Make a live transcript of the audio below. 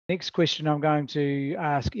Next question I'm going to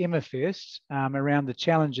ask Emma first, around the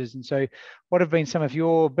challenges. And so what have been some of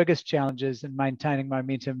your biggest challenges in maintaining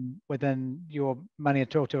momentum within your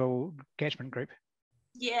Maniatoto catchment group?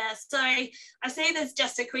 Yeah, so I see there's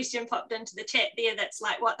just a question popped into the chat there that's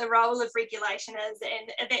like what the role of regulation is,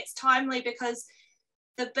 and that's timely because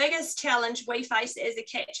the biggest challenge we face as a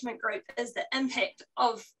catchment group is the impact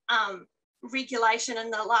of regulation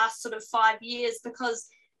in the last sort of 5 years, because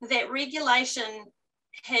that regulation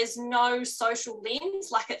has no social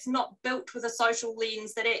lens, like it's not built with a social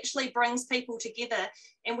lens that actually brings people together.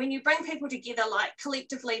 And when you bring people together, like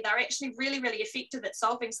collectively, they're actually really, really effective at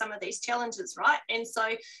solving some of these challenges, right? And so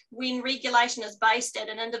when regulation is based at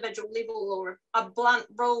an individual level or a blunt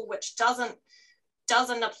rule which doesn't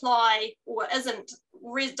apply or doesn't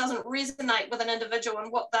resonate with an individual and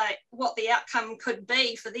what the outcome could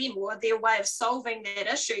be for them or their way of solving that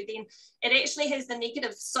issue, then it actually has the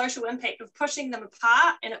negative social impact of pushing them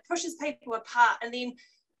apart, and it pushes people apart, and then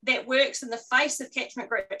that works in the face of catchment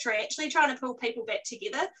group, which are actually trying to pull people back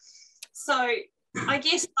together. So I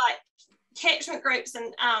guess like catchment groups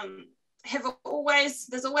and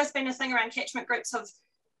there's always been a thing around catchment groups of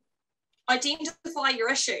identify your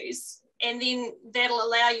issues, and then that'll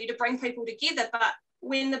allow you to bring people together. But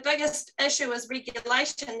when the biggest issue is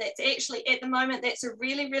regulation, that's actually at the moment, that's a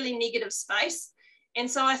really, really negative space. And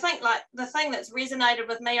so I think like the thing that's resonated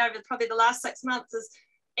with me over probably the last 6 months is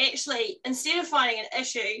actually, instead of finding an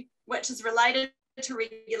issue which is related to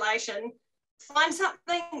regulation, find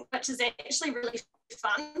something which is actually really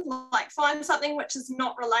fun, like find something which is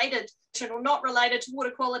not related to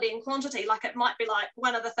water quality and quantity. Like it might be like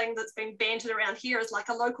one of the things that's been bantered around here is like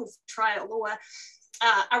a local trail or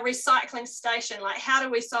a recycling station. Like how do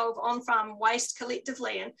we solve on-farm waste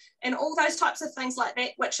collectively, and all those types of things like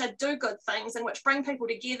that, which are do-good things and which bring people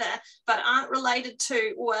together but aren't related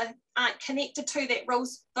to or aren't connected to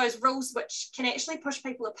those rules which can actually push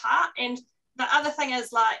people apart. And the other thing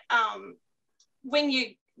is like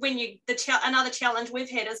another challenge we've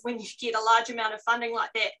had is when you get a large amount of funding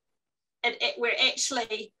like that, we're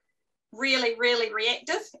actually really, really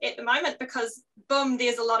reactive at the moment because boom,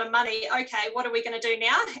 there's a lot of money. Okay, what are we going to do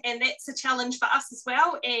now? And that's a challenge for us as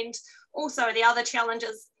well. And also the other challenge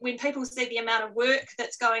is when people see the amount of work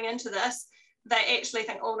that's going into this, they actually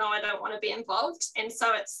think, oh no, I don't want to be involved. And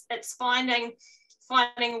so it's finding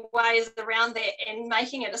ways around that and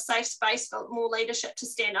making it a safe space for more leadership to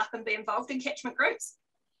stand up and be involved in catchment groups.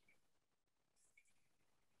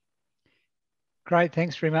 Great,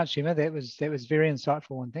 thanks very much, Emma. That was very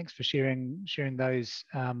insightful, and thanks for sharing those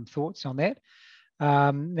thoughts on that.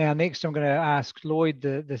 Now, next, I'm going to ask Lloyd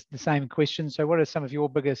the same question. So, what are some of your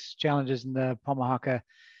biggest challenges in the Pomahaka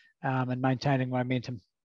and maintaining momentum?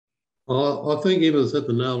 I think Emma's hit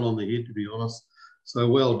the nail on the head, to be honest. So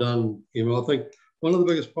well done, Emma. I think one of the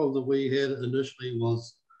biggest problems that we had initially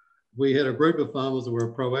was we had a group of farmers that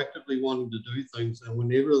were proactively wanting to do things, and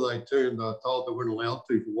whenever they turned, they were told they weren't allowed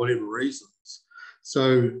to for whatever reasons.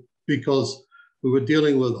 So because we were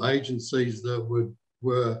dealing with agencies that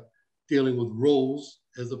were dealing with rules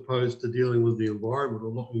as opposed to dealing with the environment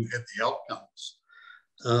or looking at the outcomes.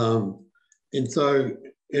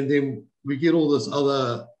 And then we get all this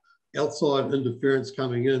other outside interference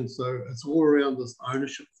coming in. So it's all around this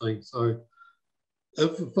ownership thing. So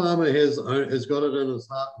if a farmer has got it in his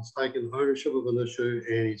heart and has taken ownership of an issue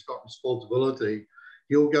and he's got responsibility,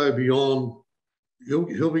 he'll go beyond.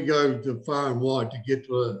 He'll be going to far and wide to get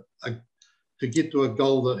to a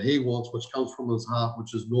goal that he wants, which comes from his heart,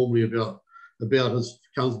 which is normally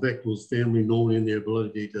comes back to his family normally and their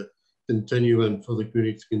ability to continue and for the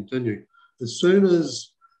community to continue. As soon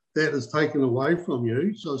as that is taken away from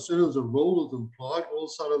you, so as soon as a rule is implied, all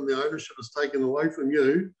of a sudden the ownership is taken away from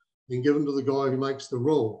you and given to the guy who makes the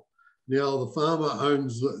rule. Now the farmer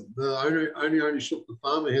owns the only ownership the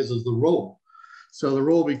farmer has is the rule. So the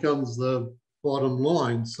rule becomes the bottom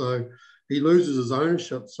line. So he loses his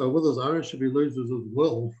ownership. So with his ownership, he loses his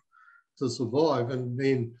will to survive and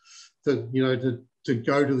then to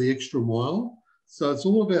go to the extra mile. So it's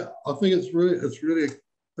all about, I think it's really a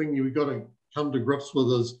thing you've got to come to grips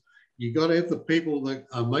with is you got to have the people that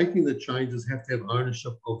are making the changes have to have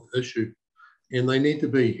ownership of the issue, and they need to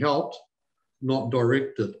be helped, not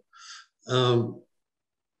directed. And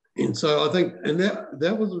so I think, and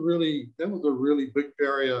that was a really big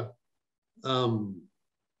barrier.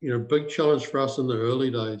 Big challenge for us in the early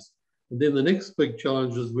days. And then the next big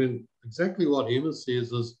challenge is when exactly what Emma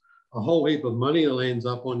says is a whole heap of money lands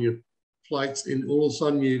up on your plates, and all of a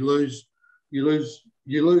sudden you lose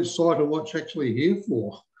sight of what you're actually here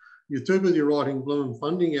for. You're too busy writing blooming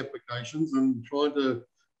funding applications and trying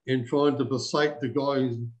to forsake the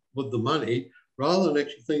guy with the money rather than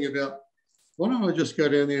actually thinking about, why don't I just go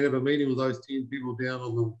down there and have a meeting with those 10 people down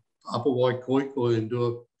on the Upper Waikoikoi and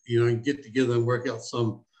do and get together and work out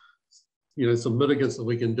some mitigants that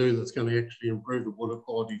we can do that's going to actually improve the water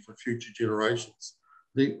quality for future generations.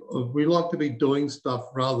 We like to be doing stuff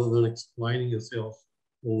rather than explaining yourself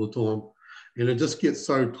all the time. And it just gets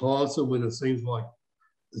so tiresome when it seems like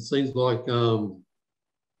it's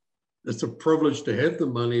a privilege to have the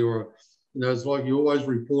money, or it's like you're always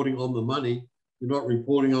reporting on the money. You're not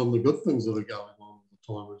reporting on the good things that are going on all the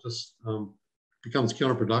time. It just becomes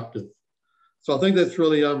counterproductive. So I think that's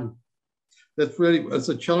really it's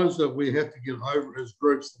a challenge that we have to get over as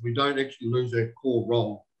groups, that we don't actually lose our core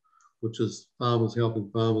role, which is farmers helping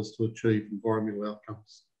farmers to achieve environmental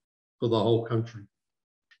outcomes for the whole country.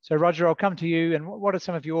 So Roger, I'll come to you. And what are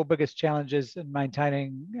some of your biggest challenges in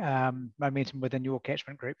maintaining momentum within your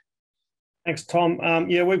catchment group? Thanks, Tom.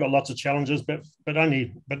 Yeah, we've got lots of challenges, but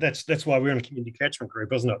that's why we're in a community catchment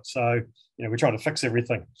group, isn't it? So we try to fix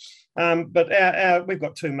everything. But we've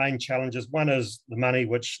got two main challenges. One is the money,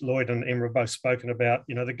 which Lloyd and Emma have both spoken about.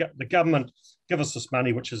 The government give us this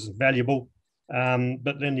money, which is valuable,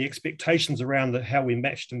 but then the expectations around how we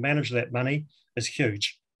manage that money is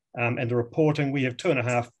huge. And the reporting, we have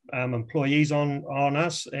 2.5 employees on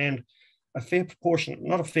us, and a fair proportion,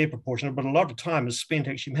 not a fair proportion, but a lot of time is spent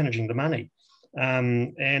actually managing the money.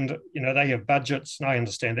 And they have budgets, and I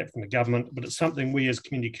understand that from the government, but it's something we as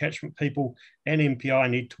community catchment people and MPI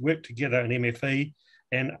need to work together in MFE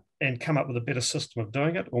and come up with a better system of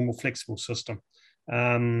doing it, or more flexible system.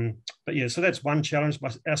 But yeah, so that's one challenge.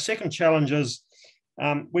 Our second challenge is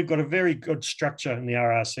we've got a very good structure in the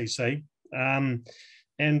RRCC.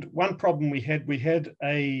 And one problem we had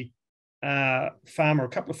a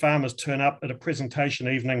couple of farmers turn up at a presentation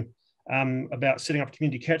evening about setting up a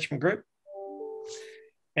community catchment group.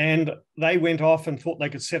 And they went off and thought they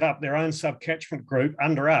could set up their own sub-catchment group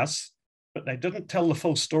under us, but they didn't tell the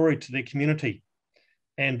full story to their community.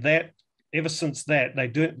 And that, ever since that,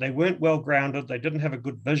 they weren't well grounded, they didn't have a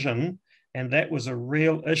good vision, and that was a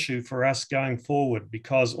real issue for us going forward,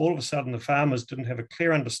 because all of a sudden the farmers didn't have a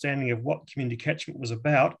clear understanding of what community catchment was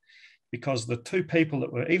about, because the two people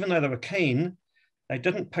that were, even though they were keen, they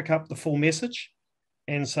didn't pick up the full message.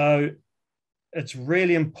 And so it's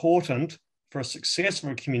really important for a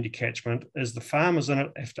successful community catchment is the farmers in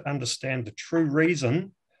it have to understand the true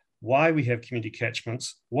reason why we have community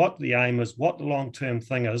catchments, what the aim is, what the long-term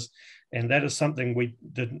thing is. And that is something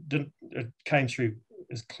it came through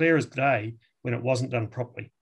as clear as day when it wasn't done properly.